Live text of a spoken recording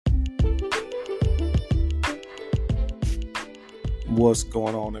What's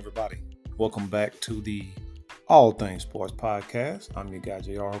going on, everybody? Welcome back to the All Things Sports Podcast. I'm your guy,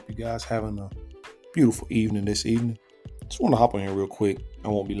 JR. Hope you guys having a beautiful evening this evening. Just want to hop on here real quick. I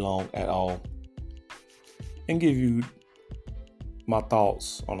won't be long at all. And give you my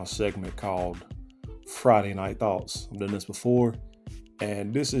thoughts on a segment called Friday Night Thoughts. I've done this before,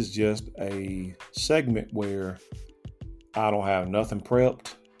 and this is just a segment where I don't have nothing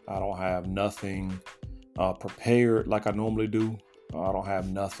prepped. I don't have nothing prepared like I normally do. I don't have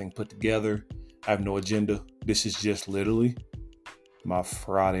nothing put together. I have no agenda. This is just literally my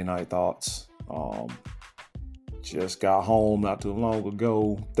Friday night thoughts. Just got home not too long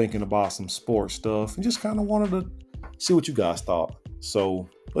ago thinking about some sports stuff and just kind of wanted to see what you guys thought. So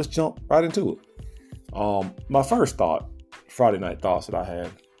let's jump right into it. My first thought, Friday night thoughts that I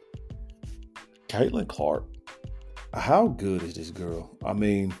had, Caitlin Clark. How good is this girl? I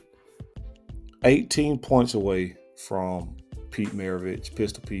mean, 18 points away from Pete Maravich,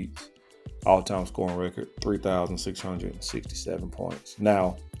 Pistol Pete's all-time scoring record, 3,667 points.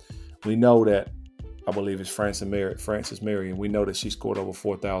 Now, we know that, I believe it's Frances Marion. We know that she scored over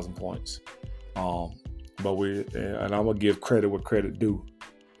 4,000 points. And I'm going to give credit where credit due.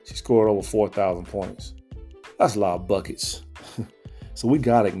 She scored over 4,000 points. That's a lot of buckets. So we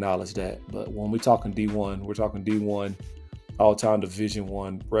got to acknowledge that. But when we're talking D1, we're talking D1 all-time Division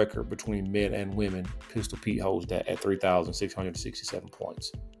I record between men and women. Pistol Pete holds that at 3,667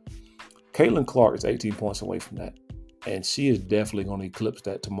 points. Caitlin Clark is 18 points away from that. And she is definitely going to eclipse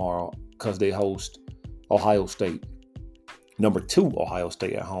that tomorrow because they host Ohio State. Number 2, Ohio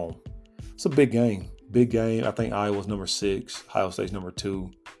State at home. It's a big game. Big game. I think Iowa's number 6. Ohio State's number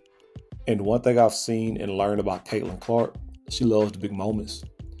 2. And one thing I've seen and learned about Caitlin Clark, she loves the big moments.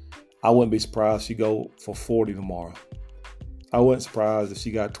 I wouldn't be surprised if she go for 40 tomorrow. I wasn't surprised if she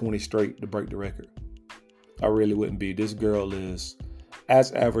got 20 straight to break the record. I really wouldn't be. This girl is,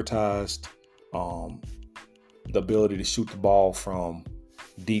 as advertised, the ability to shoot the ball from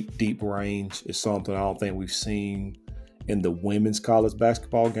deep range is something I don't think we've seen in the women's college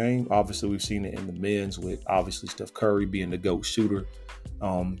basketball game. Obviously, we've seen it in the men's with obviously Steph Curry being the GOAT shooter,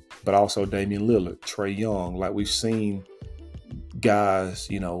 but also Damian Lillard, Trae Young. Like we've seen guys,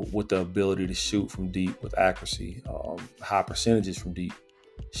 with the ability to shoot from deep with accuracy, high percentages from deep.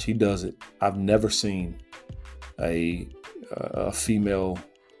 She does it. I've never seen a female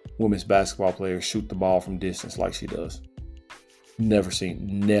women's basketball player shoot the ball from distance like she does. Never seen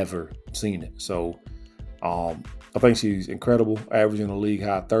it. So I think she's incredible, averaging a league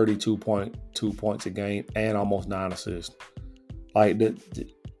high 32.2 points a game and almost 9 assists.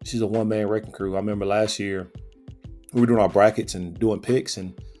 She's a one-man wrecking crew. I remember last year, we were doing our brackets and doing picks,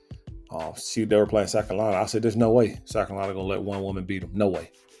 and they were playing South Carolina. I said, there's no way South Carolina going to let one woman beat them. No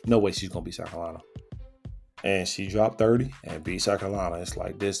way. No way she's going to beat South Carolina. And she dropped 30 and beat South Carolina. It's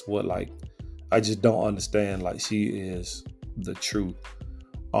like this, I just don't understand. Like, she is the truth.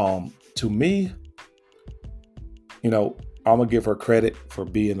 To me, I'm going to give her credit for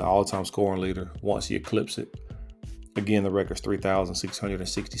being the all-time scoring leader once she eclipses it. Again, the record's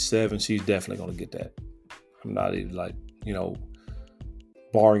 3,667. She's definitely going to get that. I'm not even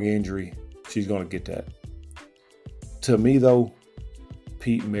barring injury, she's going to get that. To me, though,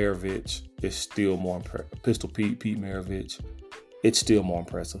 Pete Maravich is still more impressive. Pistol Pete Maravich, it's still more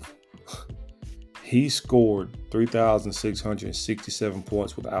impressive. He scored 3,667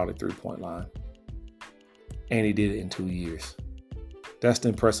 points without a three-point line. And he did it in 2 years. That's the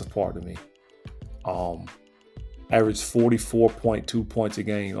impressive part to me. Averaged 44.2 points a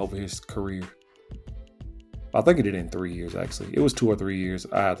game over his career. I think he did it in 3 years, actually. It was 2 or 3 years.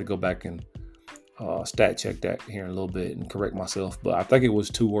 I have to go back and stat check that here in a little bit and correct myself. But I think it was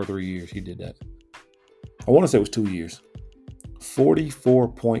 2 or 3 years he did that. I want to say it was 2 years.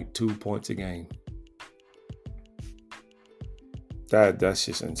 44.2 points a game. That's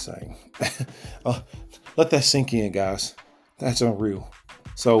just insane. Let that sink in, guys. That's unreal.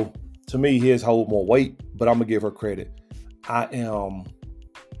 So, to me, his hold more weight, but I'm going to give her credit.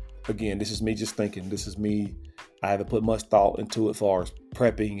 Again, this is me just thinking. This is me. I haven't put much thought into it as far as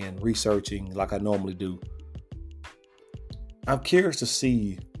prepping and researching like I normally do. I'm curious to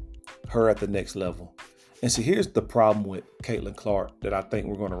see her at the next level. And so here's the problem with Caitlin Clark that I think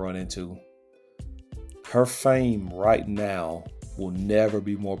we're going to run into. Her fame right now will never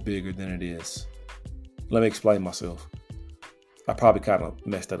be more bigger than it is. Let me explain myself. I probably kind of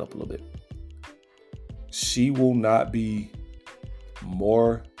messed that up a little bit. She will not be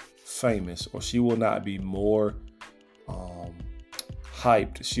more famous, or she will not be more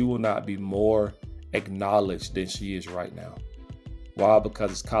hyped. She will not be more acknowledged than she is right now. Why? Because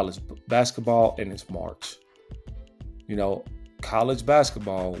it's college basketball and it's March. You know, college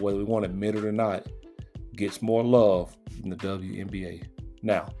basketball, whether we want to admit it or not, gets more love than the WNBA.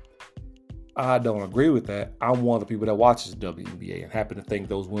 Now, I don't agree with that. I'm one of the people that watches the WNBA and happen to think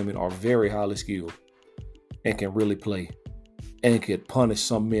those women are very highly skilled and can really play and could punish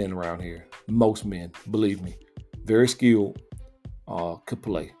some men around here. Most men, believe me, very skilled, could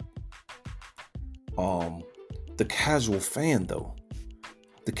play. The casual fan, though,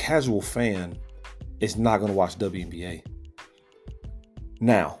 is not going to watch WNBA.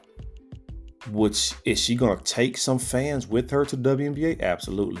 Now, is she going to take some fans with her to WNBA?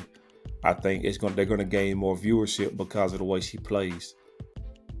 Absolutely. I think they're going to gain more viewership because of the way she plays.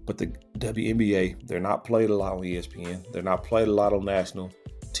 But the WNBA, they're not played a lot on ESPN. They're not played a lot on national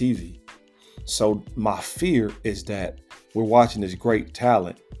TV. So my fear is that we're watching this great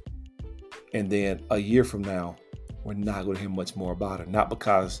talent, and then a year from now, we're not going to hear much more about her. Not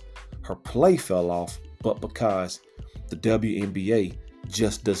because her play fell off, but because the WNBA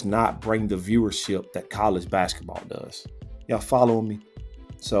just does not bring the viewership that college basketball does. Y'all following me?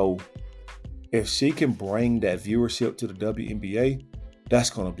 So if she can bring that viewership to the WNBA, that's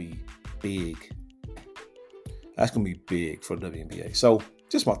going to be big. That's going to be big for the WNBA. So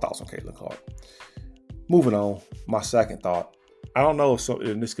just my thoughts on Caitlin Clark. Moving on, my second thought. I don't know if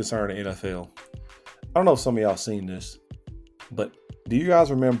this concerns the NFL. I don't know if some of y'all seen this, but do you guys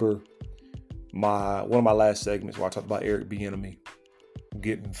remember one of my last segments where I talked about Eric Bieniemy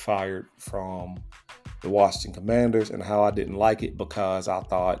getting fired from the Washington Commanders and how I didn't like it because I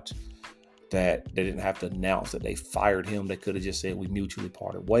thought that they didn't have to announce that they fired him. They could have just said we mutually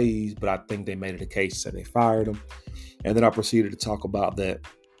parted ways, but I think they made it a case that they fired him. And then I proceeded to talk about that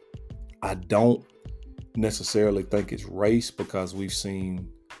I don't necessarily think it's race because we've seen,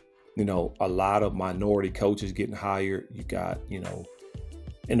 a lot of minority coaches getting hired. You got, in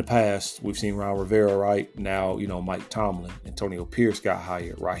the past, we've seen Ron Rivera, right? Now, Mike Tomlin, Antonio Pierce got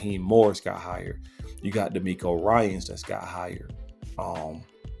hired. Raheem Morris got hired. You got DeMeco Ryans that's got hired.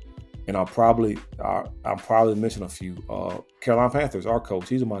 And I'm probably mention a few. Carolina Panthers, our coach,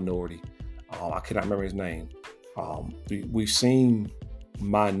 he's a minority. I cannot remember his name. We've seen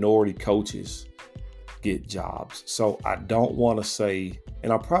minority coaches get jobs. So I don't want to say,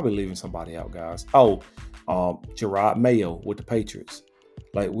 and I'm probably leaving somebody out, guys. Gerard Mayo with the Patriots.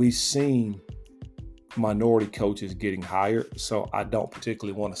 Like, we've seen minority coaches getting hired. So I don't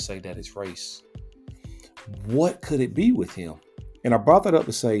particularly want to say that it's race. What could it be with him? And I brought that up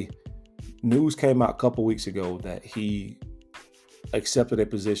to say, news came out a couple weeks ago that he accepted a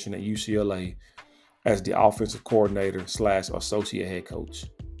position at UCLA as the offensive coordinator / associate head coach.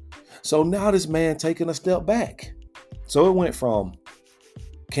 So now this man taking a step back. So it went from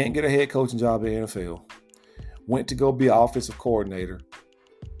can't get a head coaching job in the NFL, went to go be an offensive coordinator,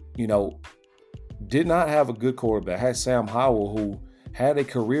 did not have a good quarterback, had Sam Howell, who had a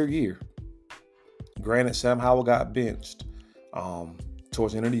career year. Granted, Sam Howell got benched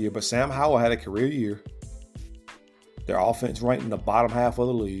towards the end of the year, but Sam Howell had a career year. Their offense ranked in the bottom half of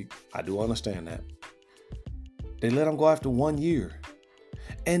the league. I do understand that. They let him go after 1 year.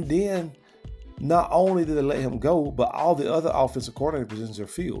 And then not only did they let him go, but all the other offensive coordinator positions are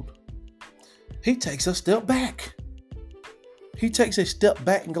filled. He takes a step back. He takes a step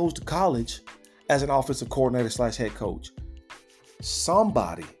back and goes to college as an offensive coordinator / head coach.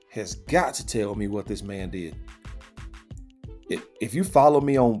 Somebody has got to tell me what this man did. If you follow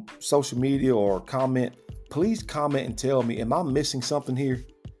me on social media or comment, please comment and tell me, am I missing something here?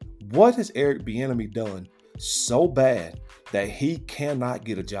 What has Eric Bieniemy done so bad that he cannot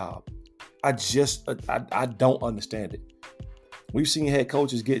get a job? I don't understand it. We've seen head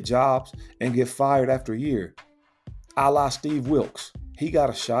coaches get jobs and get fired after a year. A la Steve Wilkes. He got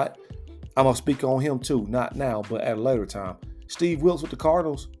a shot. I'm going to speak on him too. Not now, but at a later time. Steve Wilkes with the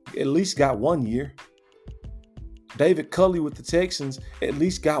Cardinals at least got 1 year. David Culley with the Texans at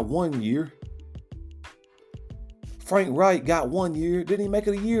least got 1 year. Frank Wright got 1 year. Didn't even make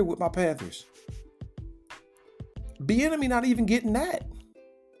it a year with my Panthers. Bieniemy not even getting that.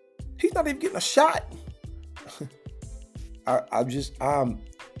 He's not even getting a shot.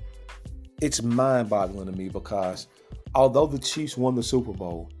 It's mind-boggling to me because although the Chiefs won the Super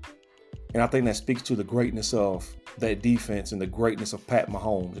Bowl, and I think that speaks to the greatness of that defense and the greatness of Pat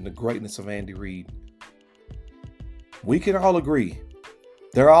Mahomes and the greatness of Andy Reid, we can all agree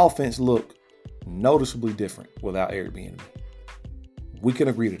their offense looked noticeably different without Eric Bieniemy. We can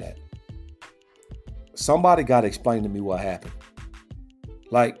agree to that. Somebody got to explain to me what happened.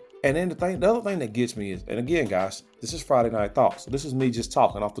 And then the other thing that gets me is, and again, guys, this is Friday Night Thoughts. So this is me just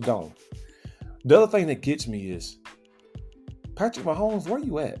talking off the dome. The other thing that gets me is, Patrick Mahomes, where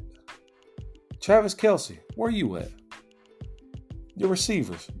you at? Travis Kelce, where you at? your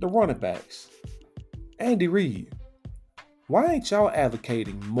receivers, the running backs, Andy Reid. Why ain't y'all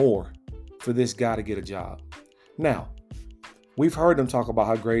advocating more for this guy to get a job? Now, we've heard them talk about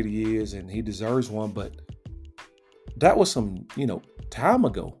how great he is and he deserves one, but that was some, time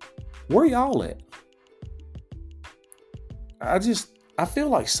ago. Where y'all at? I feel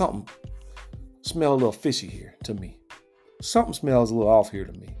like something smells a little fishy here to me. Something smells a little off here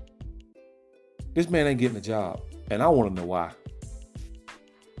to me. This man ain't getting a job, and I want to know why.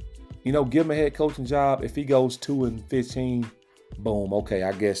 Give him a head coaching job. If he goes 2-15, boom, okay,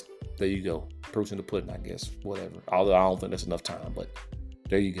 I guess there you go. Proof's in the pudding, I guess, whatever. Although I don't think that's enough time, but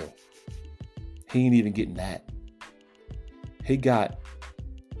there you go. He ain't even getting that. He got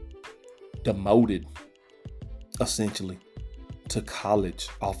demoted, essentially, to college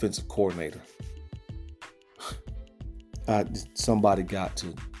offensive coordinator. Somebody's got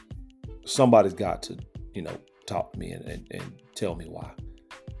to, talk to me and tell me why.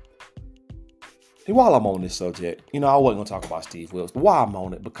 And while I'm on this subject, I wasn't going to talk about Steve Wilks, but while I'm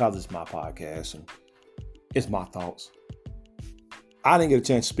on it, because it's my podcast and it's my thoughts, I didn't get a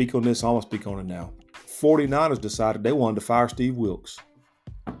chance to speak on this, so I'm going to speak on it now. 49ers decided they wanted to fire Steve Wilks.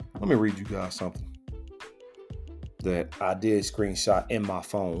 Let me read you guys something that I did screenshot in my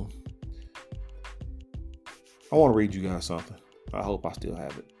phone. I want to read you guys something. I hope I still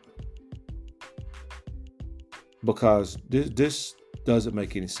have it. Because this doesn't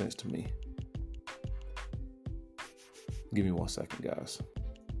make any sense to me. Give me 1 second, guys.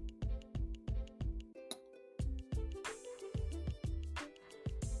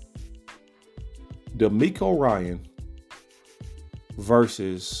 DeMeco Ryan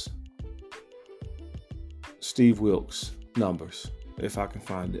versus Steve Wilks numbers. If I can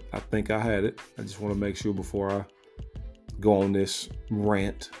find it. I think I had it. I just want to make sure before I go on this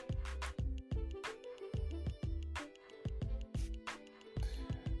rant.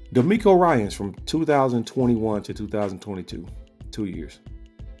 DeMeco Ryans from 2021 to 2022, 2 years.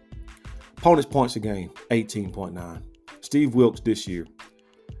 Opponent's points a game, 18.9. Steve Wilks this year,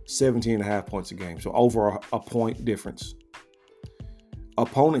 17.5 points a game, so over a point difference.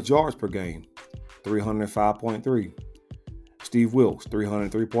 Opponent yards per game, 305.3. Steve Wilks,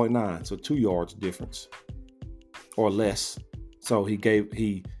 303.9, so 2 yards difference or less. So he gave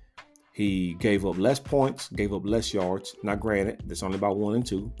up less points, gave up less yards. Now, granted, that's only about 1 and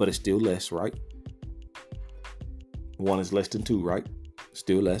 2, but it's still less, right? 1 is less than 2, right?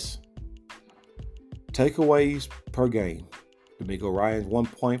 Still less. Takeaways per game. DeMeco Ryans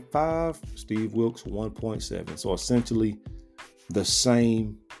 1.5, Steve Wilks 1.7. So essentially the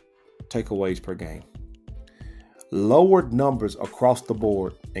same takeaways per game. Lowered numbers across the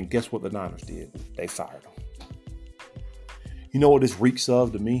board, and guess what the Niners did? They fired him. You know what this reeks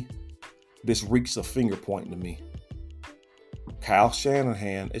of to me? This reeks of finger pointing to me. Kyle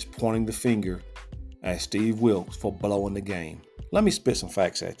Shanahan is pointing the finger at Steve Wilks for blowing the game. Let me spit some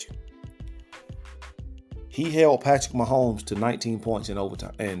facts at you. He held Patrick Mahomes to 19 points in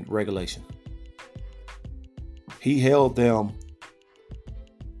overtime and regulation. He held them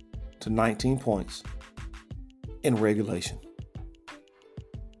to 19 points in regulation.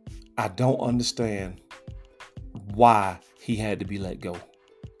 I don't understand why he had to be let go.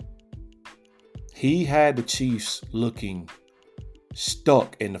 He had the Chiefs looking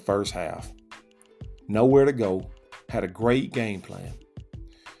stuck in the first half. Nowhere to go. Had a great game plan.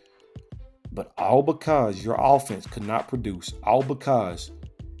 But all because your offense could not produce. All because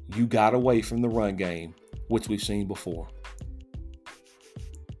you got away from the run game, which we've seen before.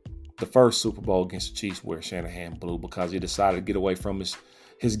 The first Super Bowl against the Chiefs where Shanahan blew because he decided to get away from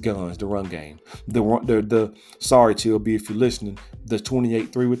his guns, the run game. Sorry, Chilby, if you're listening, the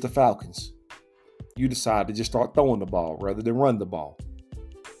 28-3 with the Falcons. You decided to just start throwing the ball rather than run the ball.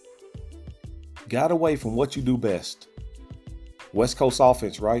 Got away from what you do best. West Coast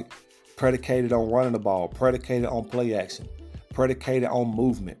offense, right? Predicated on running the ball, predicated on play action, predicated on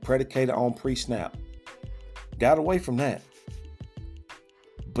movement, predicated on pre-snap. Got away from that.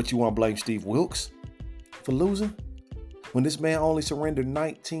 But you want to blame Steve Wilks for losing? When this man only surrendered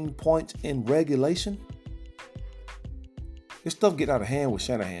 19 points in regulation? This stuff getting out of hand with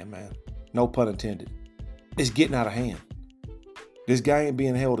Shanahan, man. No pun intended. It's getting out of hand. This guy ain't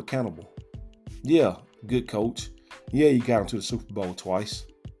being held accountable. Yeah, good coach. Yeah, you got him to the Super Bowl twice.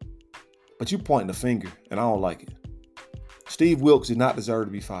 But you pointing the finger, and I don't like it. Steve Wilks did not deserve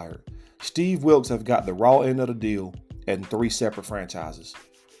to be fired. Steve Wilks have got the raw end of the deal in 3 separate franchises.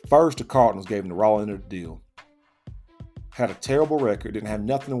 First, the Cardinals gave him the raw end of the deal. Had a terrible record, didn't have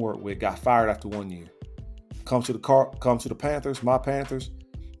nothing to work with, got fired after 1 year. Comes to the Panthers, my Panthers,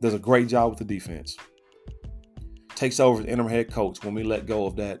 does a great job with the defense. takes over as interim head coach when we let go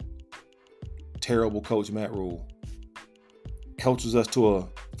of that terrible coach, Matt Rule. Coaches us to a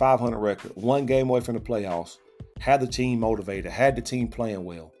 500 record, 1 game away from the playoffs, had the team motivated, had the team playing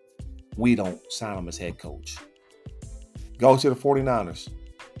well. We don't sign him as head coach. Goes to the 49ers.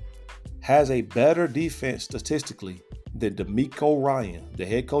 Has a better defense statistically than DeMeco Ryan, the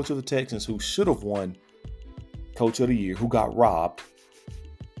head coach of the Texans, who should have won Coach of the Year, who got robbed.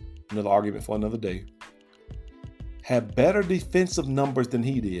 Another argument for another day. Had better defensive numbers than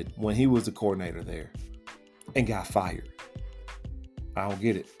he did when he was the coordinator there and got fired. I don't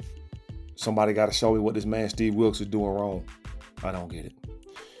get it. Somebody got to show me what this man Steve Wilkes is doing wrong. I don't get it.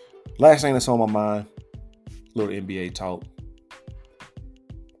 Last thing that's on my mind, little NBA talk.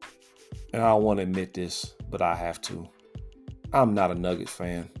 And I don't want to admit this, but I have to. I'm not a Nuggets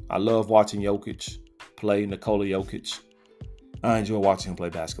fan. I love watching Jokic play, Nikola Jokic. I enjoy watching him play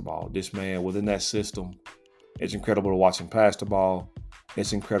basketball. This man within that system, it's incredible to watch him pass the ball.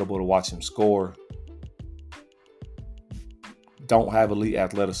 It's incredible to watch him score. Don't have elite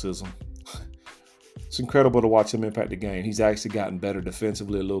athleticism. It's incredible to watch him impact the game. He's actually gotten better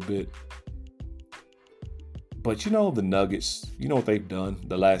defensively a little bit. But you know the Nuggets, you know what they've done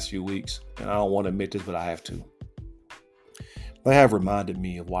the last few weeks, and I don't want to admit this, but I have to. They have reminded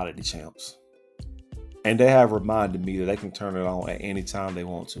me of why they're the champs. And they have reminded me that they can turn it on at any time they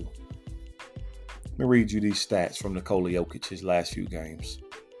want to. Let me read you these stats from Nikola Jokic, his last few games.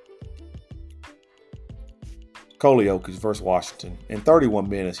 Nikola Jokic versus Washington. In 31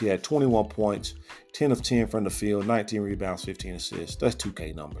 minutes, he had 21 points, 10 of 10 from the field, 19 rebounds, 15 assists. That's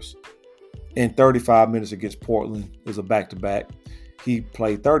 2K numbers. In 35 minutes against Portland, it was a back-to-back. He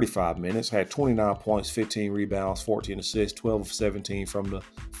played 35 minutes, had 29 points, 15 rebounds, 14 assists, 12 of 17 from the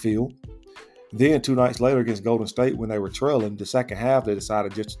field. Then 2 nights later against Golden State, when they were trailing, the second half, they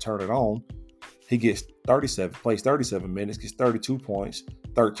decided just to turn it on. He gets 37 minutes, gets 32 points,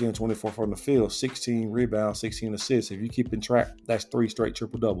 13 and 24 from the field, 16 rebounds, 16 assists. If you keep in track, that's 3 straight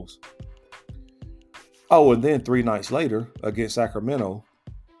triple-doubles. Oh, and then 3 nights later against Sacramento,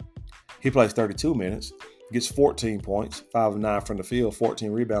 he plays 32 minutes, gets 14 points, 5 of 9 from the field,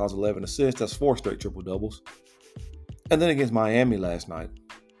 14 rebounds, 11 assists. That's 4 straight triple-doubles. And then against Miami last night,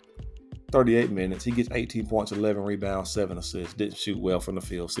 38 minutes, he gets 18 points, 11 rebounds, 7 assists. Didn't shoot well from the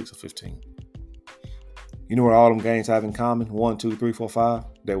field, 6 of 15. You know what all them games have in common? 1, 2, 3, 4, 5.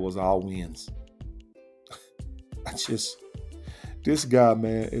 That was all wins. This guy,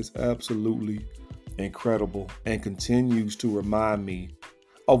 man, is absolutely incredible and continues to remind me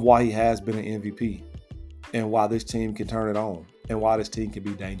of why he has been an MVP and why this team can turn it on and why this team can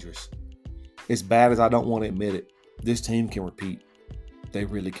be dangerous. As bad as I don't want to admit it, this team can repeat. They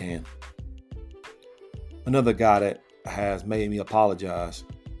really can. Another guy that has made me apologize,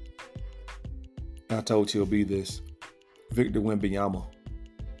 and I told you he'll be this, Victor Wembanyama.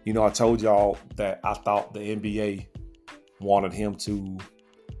 You know, I told y'all that I thought the NBA wanted him to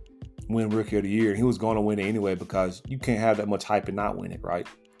win Rookie of the Year, and he was going to win it anyway because you can't have that much hype and not win it, right?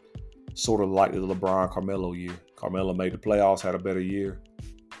 Sort of like the LeBron Carmelo year. Carmelo made the playoffs, had a better year,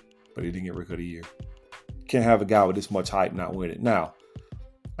 but he didn't get Rookie of the Year. Can't have a guy with this much hype not win it. Now,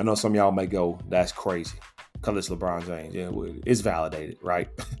 I know some of y'all may go, that's crazy because it's LeBron James. Yeah, it's validated, right?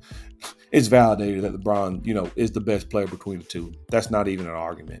 It's validated that LeBron, is the best player between the two. That's not even an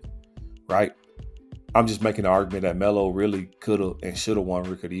argument, right? I'm just making an argument that Melo really could have and should have won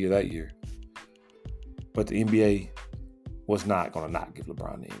Rookie of the Year that year. But the NBA was not going to not give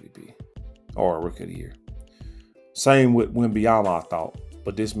LeBron the MVP or a Rookie of the Year. Same with Wembanyama, I thought.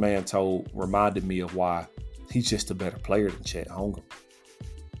 But this man reminded me of why he's just a better player than Chet Holmgren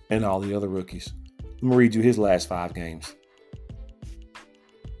and all the other rookies. Let me read you his last 5 games.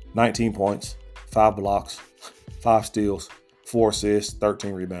 19 points, 5 blocks, 5 steals, 4 assists,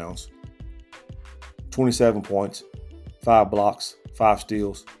 13 rebounds. 27 points, 5 blocks, 5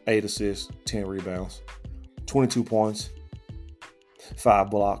 steals, 8 assists, 10 rebounds. 22 points, 5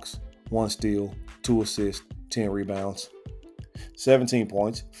 blocks, 1 steal, 2 assists, 10 rebounds. 17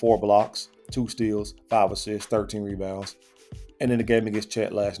 points, 4 blocks, 2 steals, 5 assists, 13 rebounds. And in the game against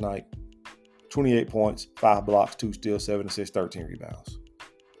Chet last night, 28 points, 5 blocks, 2 steals, 7 assists, 13 rebounds.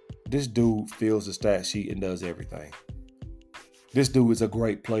 This dude fills the stat sheet and does everything. This dude is a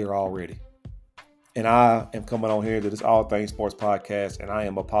great player already. And I am coming on here to this All Things Sports podcast, and I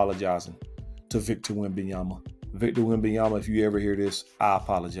am apologizing to Victor Wembanyama. Victor Wembanyama, if you ever hear this, I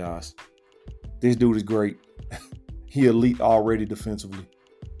apologize. This dude is great. He elite already defensively.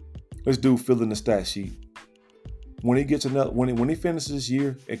 This dude filling the stat sheet. When he gets another, when he finishes this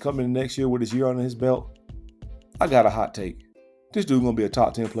year and coming in next year with his year under his belt, I got a hot take. This dude gonna be a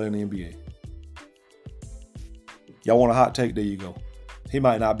top 10 player in the NBA. Y'all want a hot take? There you go. He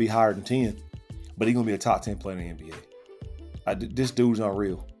might not be higher than 10, but he's going to be a top 10 player in the NBA. This dude's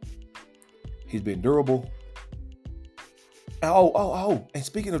unreal. He's been durable. And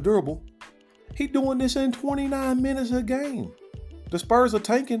speaking of durable, he's doing this in 29 minutes a game. The Spurs are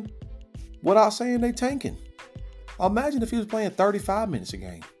tanking without saying they tanking. Imagine if he was playing 35 minutes a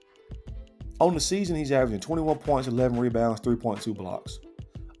game. On the season, he's averaging 21 points, 11 rebounds, 3.2 blocks.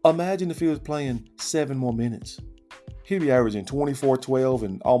 Imagine if he was playing 7 more minutes. He'd be averaging 24, 12,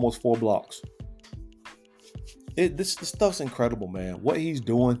 and almost 4 blocks. This stuff's incredible, man. What he's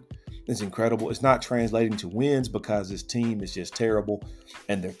doing is incredible. It's not translating to wins because his team is just terrible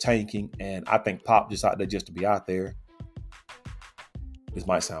and they're tanking. And I think Pop just out there just to be out there. This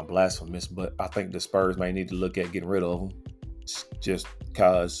might sound blasphemous, but I think the Spurs may need to look at getting rid of him just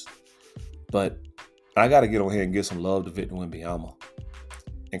because. But I got to get on here and give some love to Victor Wembanyama.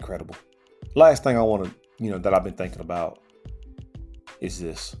 Incredible. Last thing I want to, that I've been thinking about is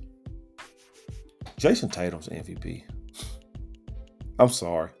this. Jason Tatum's MVP. I'm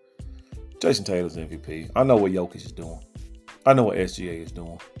sorry. Jason Tatum's MVP. I know what Jokic is doing. I know what SGA is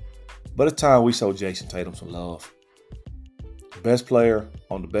doing. But it's time we show Jason Tatum some love. Best player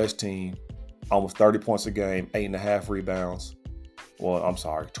on the best team. Almost 30 points a game. 8.5 rebounds. Well, I'm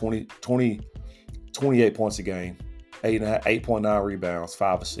sorry. 28 points a game. 8.9 rebounds.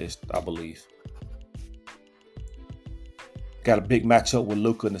 5 assists, I believe. Got a big matchup with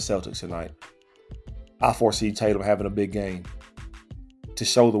Luka and the Celtics tonight. I foresee Tatum having a big game to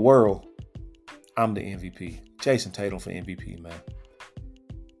show the world I'm the MVP. Jason Tatum for MVP, man.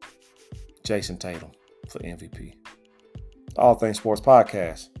 Jason Tatum for MVP. All Things Sports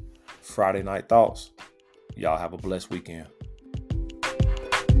Podcast. Friday Night Thoughts. Y'all have a blessed weekend.